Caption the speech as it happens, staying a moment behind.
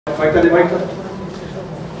Hello,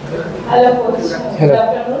 Coach. Good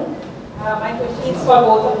afternoon. My question is for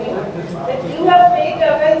both of you. That you have played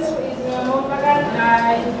against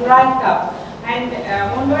Mohan in Grand Cup, and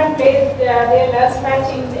Mohan played their last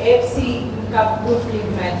match in AFC Cup Group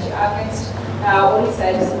League match against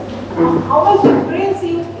Odisha FC. How much difference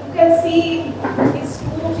you can see these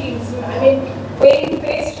two teams? I mean, when you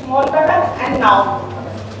faced Mohan and now.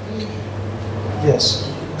 Yes.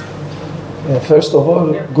 First of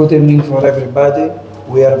all, good evening for everybody.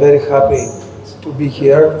 We are very happy to be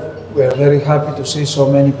here. We are very happy to see so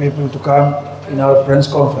many people to come in our press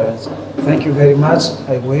conference. Thank you very much.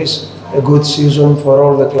 I wish a good season for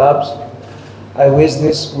all the clubs. I wish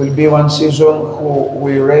this will be one season who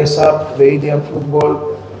will raise up the Indian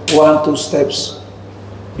football 1-2 steps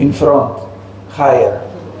in front, higher.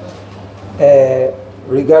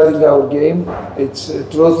 Regarding our game, it's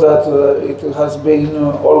true that it has been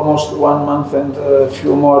almost 1 month and a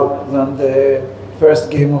few more than the first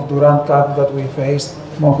game of Durand Cup that we faced.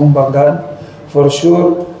 Mohan for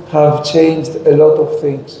sure have changed a lot of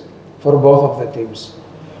things for both of the teams.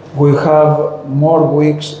 We have more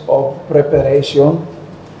weeks of preparation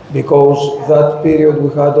because that period we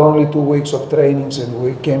had only 2 weeks of trainings and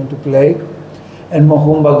we came to play. And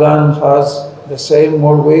Mohan has the same,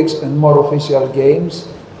 more weeks and more official games.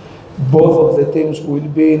 Both of the teams will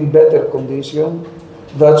be in better condition.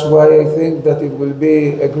 That's why I think that it will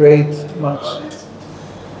be a great match.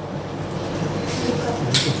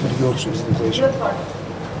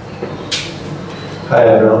 Hi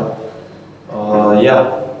everyone.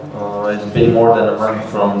 It's been more than a month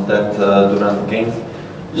from that Durand game,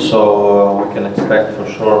 so we can expect for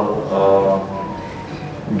sure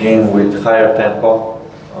game with higher tempo,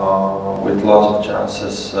 with lots of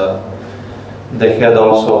chances. They had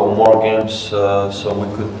also more games, so we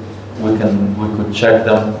could check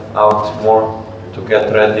them out more to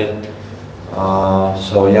get ready.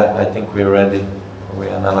 I think we're ready. We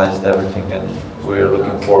analyzed everything and we're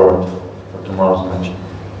looking forward for tomorrow's match.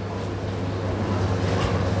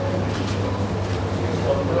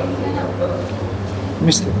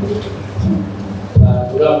 Mr.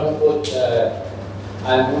 Good afternoon, Coach.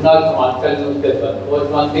 I'm Kumar from Anchal newspaper. Coach,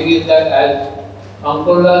 one thing is that as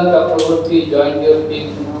Ankola Chakraborty joined your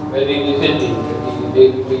team very recently,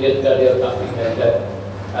 maybe yesterday or something like that,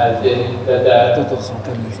 as the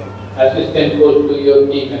assistant coach to your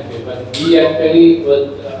team actually. But he actually was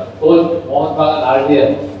coach Mohan earlier.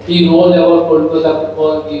 He knows about Kolkata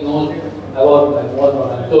football, he knows about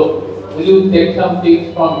Mohan. So will you take some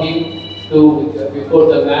things from him to before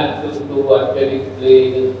the match to actually play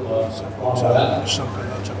this Mohan?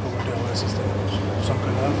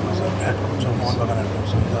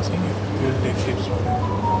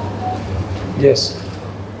 Yes.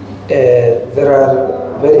 There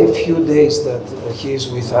are very few days that he is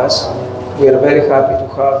with us. We are very happy to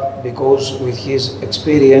have, because with his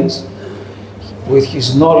experience, with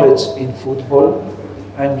his knowledge in football,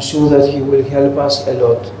 I'm sure that he will help us a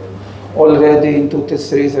lot. Already in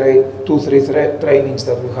 2-3 trainings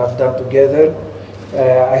that we have done together,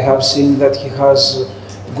 I have seen that he has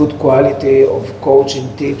good quality of coaching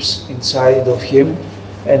tips inside of him,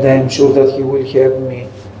 and I'm sure that he will help me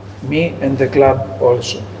and the club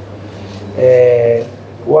also.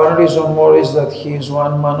 One reason more is that he is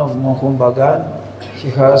one man of Mohan. He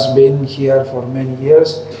has been here for many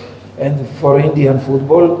years and for Indian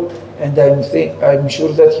football, and I'm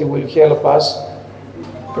sure that he will help us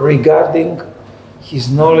regarding his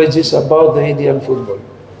knowledge about the Indian football.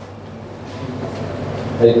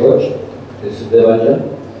 Hey Coach, this is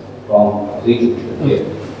Devajan from here.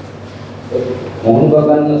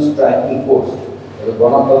 Mohan striking force is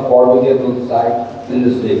one of the formidable sides in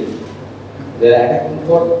this league. The attacking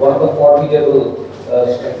force, one of the formidable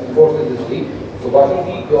striking force in this league. So what will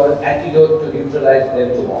be your antidote to neutralize them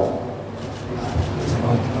tomorrow?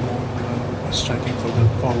 Striking for the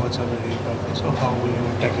forwards are very important. So how will you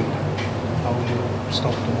tackle them? How will you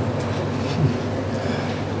stop them?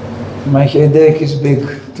 My headache is big,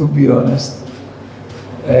 to be honest.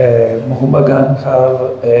 Mohan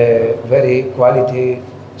have very quality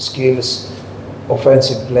skills,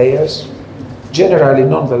 offensive players, generally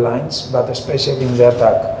not the lines, but especially in the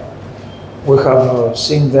attack. We have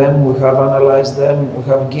seen them, we have analyzed them, we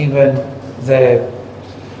have given the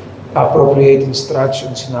appropriate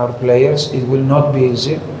instructions in our players. It will not be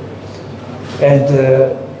easy. And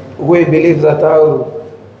we believe that our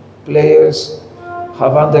players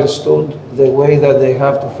have understood the way that they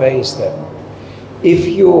have to face them. If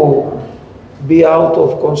you be out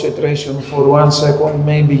of concentration for 1 second,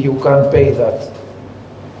 maybe you can pay that.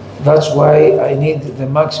 That's why I need the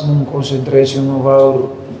maximum concentration of our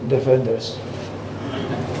defenders.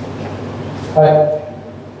 Hi.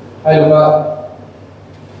 Hi, Luka.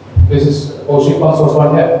 This is Oshik from Source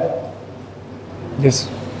One here.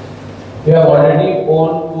 Yes. You have already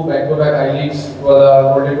won 2 back-to-back I-Leagues, were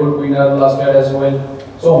the Golden Goal winner last year as well.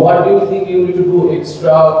 So what do you think you need to do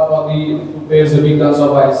extra to face the big guns of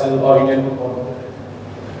ISL or Indian football?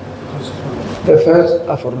 The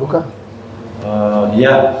first, for Luka.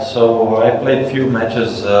 Yeah, so I played few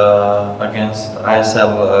matches against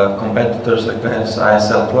ISL competitors, against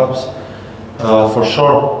ISL clubs. For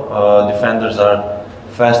sure, defenders are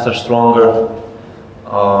faster, stronger.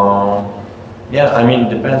 Yeah, I mean,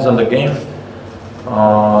 depends on the game.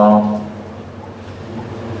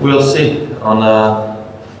 We'll see on a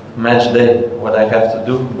match day what I have to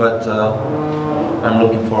do, but I'm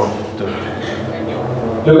looking forward to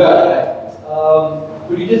it. Luka,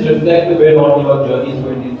 could you just reflect a bit on your journey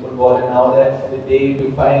through Indian football and now that the day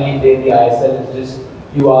you finally play the ISL is just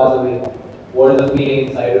few hours away? What is the feeling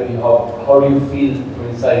inside of you? How do you feel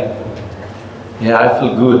inside? Yeah, I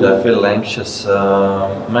feel good. I feel anxious.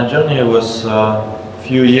 My journey was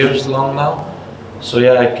few years long now. So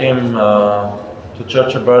yeah, I came to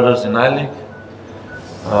Churchill Brothers in I-League.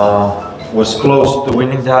 Was close to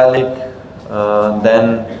winning the I-League.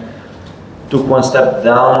 Then took one step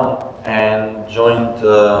down and joined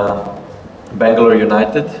Bangalore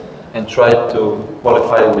United and tried to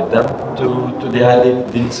qualify with them to the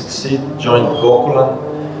I-League. Didn't succeed. Joined Gokulam,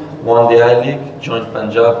 won the I-League. Joined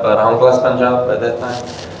Punjab, Round Class Punjab at that time.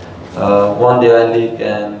 Won the I-League,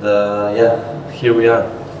 and yeah, here we are,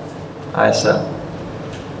 ISL.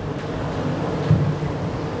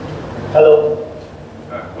 Hello.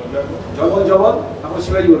 Jawan,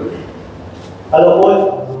 hello,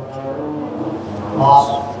 coach.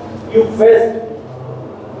 You faced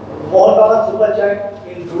Mohan Supergiant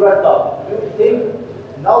in Durant Cup. Do you think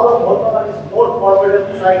now the Mohan is more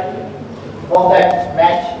formidable side from that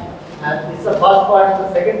match? And it's the first part. The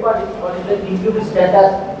second part is what is the injury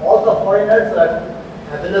status? All the foreigners are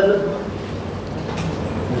available.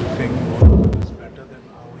 We think Mohan is better than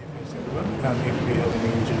how we face everyone, and if we have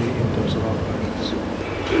any injury in terms of our players.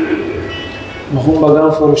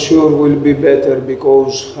 Mohan for sure will be better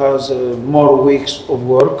because has more weeks of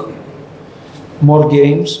work, more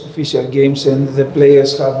games, official games, and the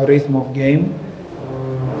players have a rhythm of game.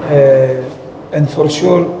 And for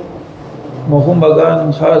sure, Mohan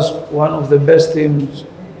has one of the best teams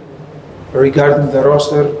regarding the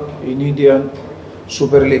roster in Indian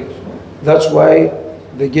Super League. That's why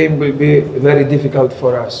the game will be very difficult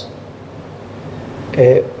for us.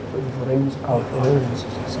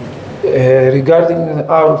 Regarding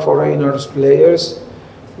our foreigners players,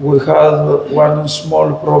 we have one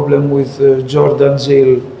small problem with Jordan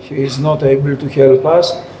Gil. He is not able to help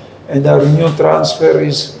us, and our new transfer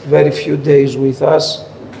is very few days with us.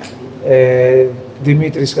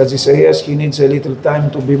 Dimitrios Chatziisaias, he needs a little time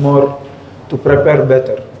to be to prepare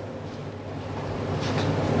better.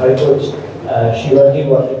 Hi coach, Shivaji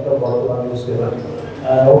watching from Bardhaman newspaper.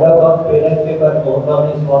 No doubt on parent paper,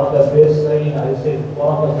 Tongbram is one of the best side in ISL, one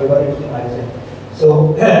of the favorites in ISL. So,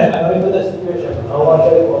 coming to the situation, how much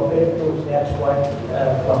are you confident to snatch point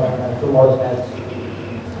from tomorrow's match?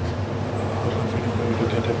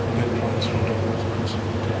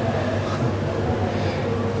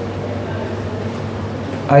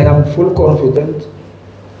 I am full confident.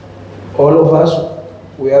 All of us,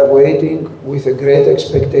 we are waiting with a great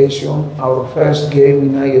expectation our first game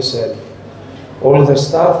in ISL. All the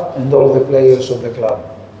staff and all the players of the club.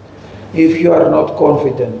 If you are not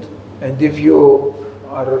confident and if you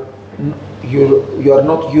are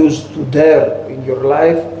not used to dare in your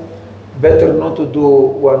life, better not to do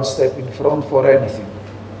one step in front for anything.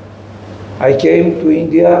 I came to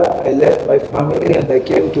India, I left my family and I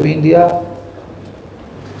came to India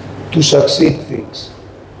to succeed things.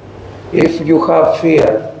 If you have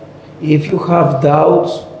fear, if you have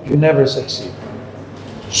doubts, you never succeed.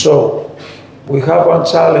 So, we have one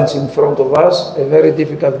challenge in front of us, a very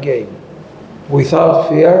difficult game. Without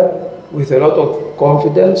fear, with a lot of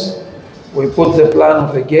confidence, we put the plan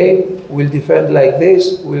of the game, we'll defend like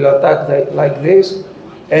this, we'll attack like this,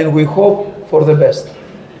 and we hope for the best.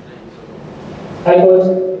 Hi coach.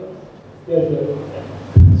 Yes.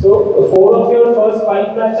 So 4 of your first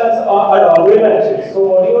 5 matches are away matches. So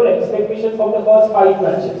what are your expectations from the first 5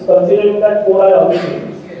 matches, considering that 4 are away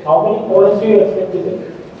games? How many points do you expect to get?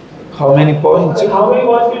 How many points? How many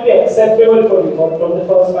points will be acceptable for you from the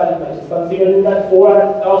first 5 matches, considering that 4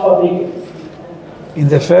 are away games? In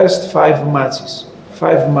the first 5 matches,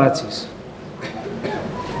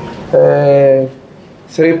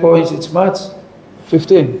 3 points each match,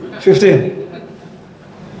 15.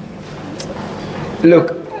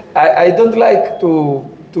 Look, I don't like to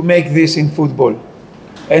to make this in football.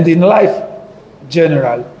 And in life,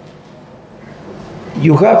 general,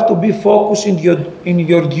 you have to be focused in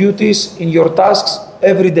your duties, in your tasks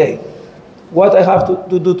every day. What I have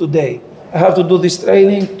to do today? I have to do this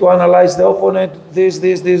training to analyze the opponent,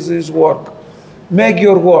 this work. Make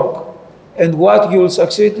your work. And what you will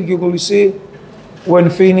succeed, you will see when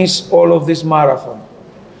finish all of this marathon.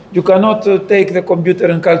 You cannot take the computer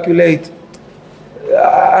and calculate.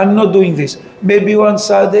 I'm not doing this. Maybe one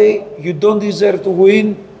Sunday you don't deserve to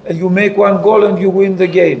win and you make one goal and you win the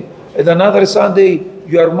game. And another Sunday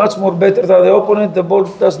you are much more better than the opponent, the ball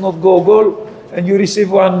does not go goal and you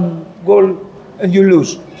receive one goal and you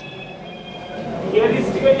lose.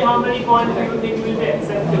 Realistically, how many points do you think will be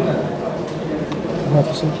acceptable?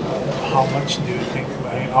 How much do you think,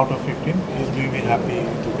 out of 15, will you be happy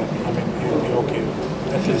to get? I mean, you'll be okay.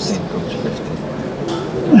 At least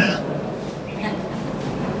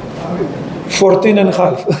 14 and a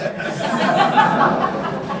half.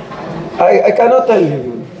 I cannot tell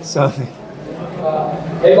you something.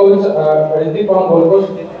 Hey coach, Ranjeet from Gold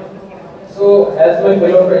Coast. So as my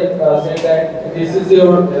fellow friend said that this is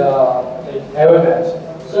your ever match.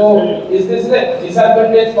 So is this a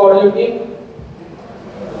disadvantage for your team?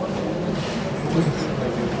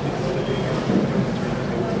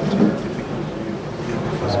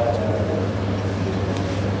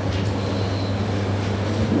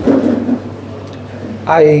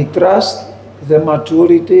 I trust the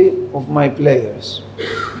maturity of my players.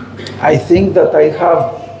 I think that I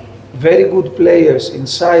have very good players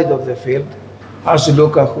inside of the field, as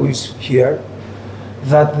Luka who is here,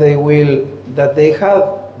 that they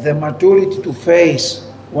have the maturity to face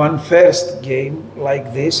one first game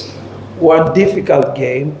like this, one difficult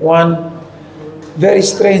game, one very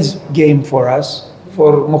strange game for us.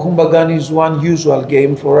 For Mohun Bagan is one usual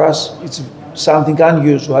game, for us it's something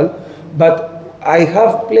unusual, but I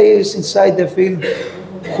have players inside the field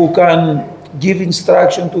who can give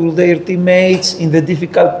instruction to their teammates in the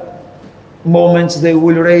difficult moments. They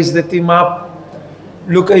will raise the team up.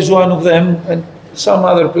 Luka is one of them, and some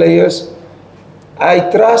other players. I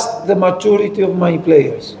trust the maturity of my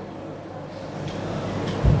players.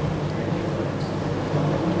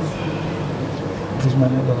 This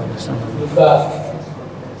man I don't understand. Luka,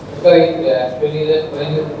 actually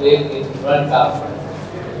when you play in front half,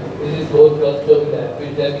 this is goal also that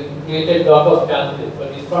you created a lot of chances,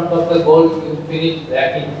 but in front of the goal you finished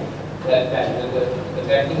lacking that time. The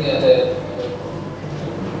lacking,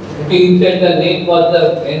 looking inside the net was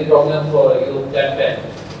the main problem for you that time.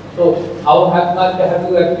 So how much have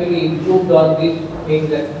you actually improved on this thing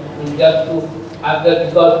that just to have that,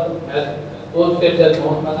 because as coach said that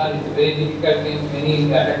Mohan is very difficult in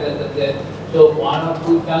many areas are there. So one or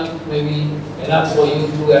two chances may be enough for you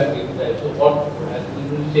to achieve that. So what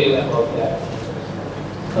you will say about that?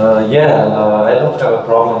 I don't have a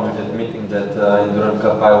problem with admitting that in Durand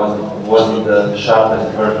Cup I wasn't the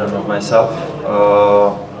sharpest version of myself.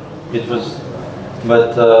 It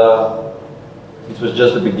was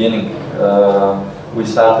just the beginning. We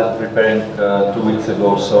started preparing 2 weeks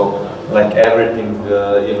ago, so like everything,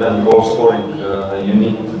 even goal scoring, you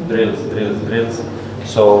need drills.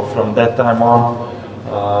 So from that time on,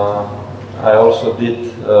 I also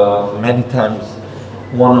did many times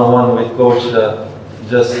one-on-one with coach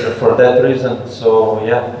just for that reason. So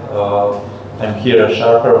yeah, I'm here a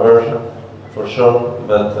sharper version for sure,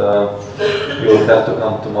 but you will have to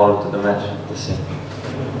come tomorrow to the match to see.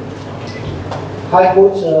 Hi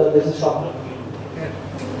coach, this is Shabong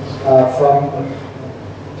from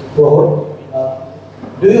Rohit.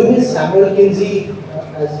 Do you miss Samuel Kinsey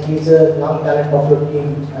as he's a young talent of your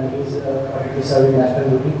team and he's serving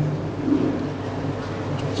national duty?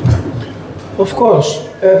 Of course,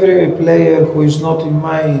 every player who is not in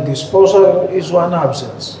my disposal is one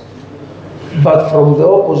absence. But from the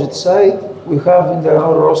opposite side, we have in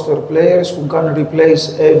our roster players who can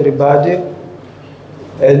replace everybody.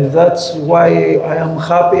 And that's why I am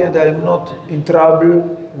happy and I am not in trouble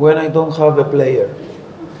when I don't have a player.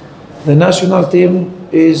 The national team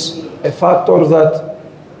is a factor that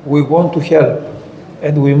we want to help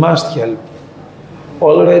and we must help.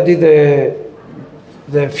 Already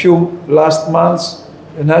the few last months,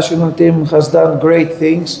 the national team has done great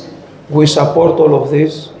things. We support all of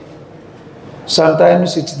this.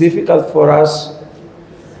 Sometimes it's difficult for us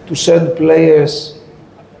to send players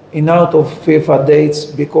in out of FIFA dates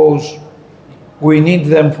because we need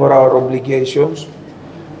them for our obligations.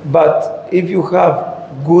 But if you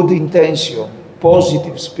have good intention,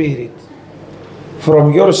 positive spirit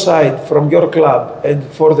from your side, from your club and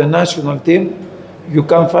for the national team, you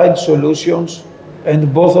can find solutions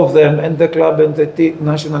and both of them and the club and the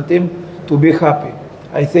national team to be happy.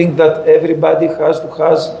 I think that everybody has to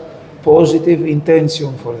have positive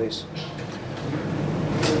intention for this.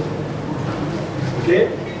 Okay.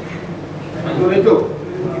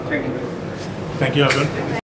 Thank you. Thank you, Arvind.